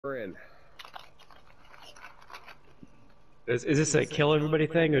We're in. Is this a kill everybody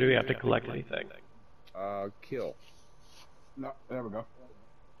thing, or do we have to collect anything? Kill. No, there we go.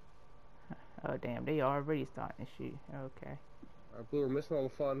 Oh damn, they already starting to shoot. Okay. Blue, we're missing all the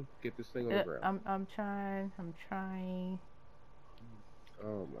fun. Get this thing on the ground. I'm trying.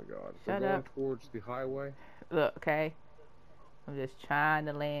 Oh my god. Shut we're going up. towards the highway. Look, okay. I'm just trying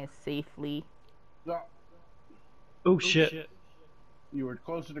to land safely. So, Oh shit. you were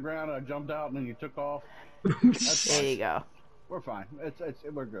close to the ground and I jumped out and then you took off. There you go. We're fine.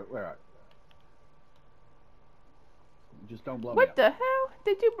 We're good. We're alright. Just don't blow me What up. the hell?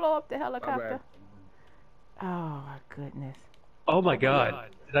 Did you blow up the helicopter? Oh my goodness. Oh my god.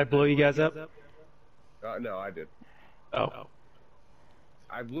 Did I blow you guys up? No, I did. Oh.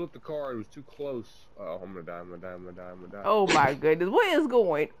 I blew up the car. It was too close. Oh, I'm gonna die. I'm gonna die. I'm gonna die. I'm gonna die. Oh my goodness. What is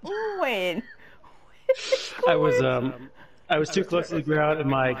going on? I was too close to the ground and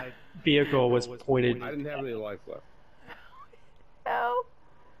my vehicle was pointed. I didn't have any life left. Hell.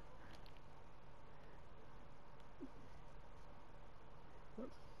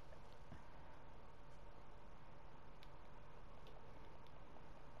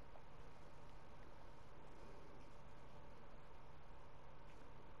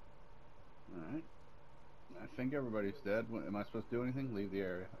 Alright. I think everybody's dead. Am I supposed to do anything? Leave the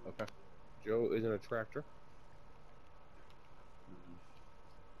area. Okay. Joe isn't a tractor.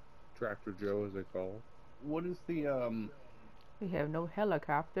 Tractor Joe, as they call him. What is the, We have no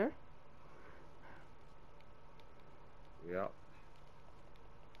helicopter. Yeah.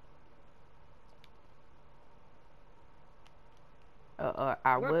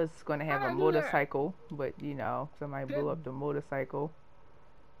 I What? was gonna have How'd a I do that? motorcycle, but you know, somebody blew up the motorcycle.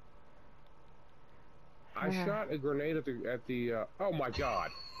 I shot a grenade at the. Oh my god.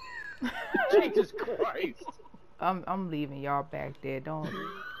 Jesus Christ. I'm leaving y'all back there. Don't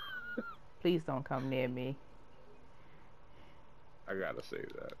please don't come near me. I gotta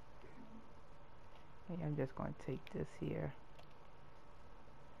save that. I'm just gonna take this here.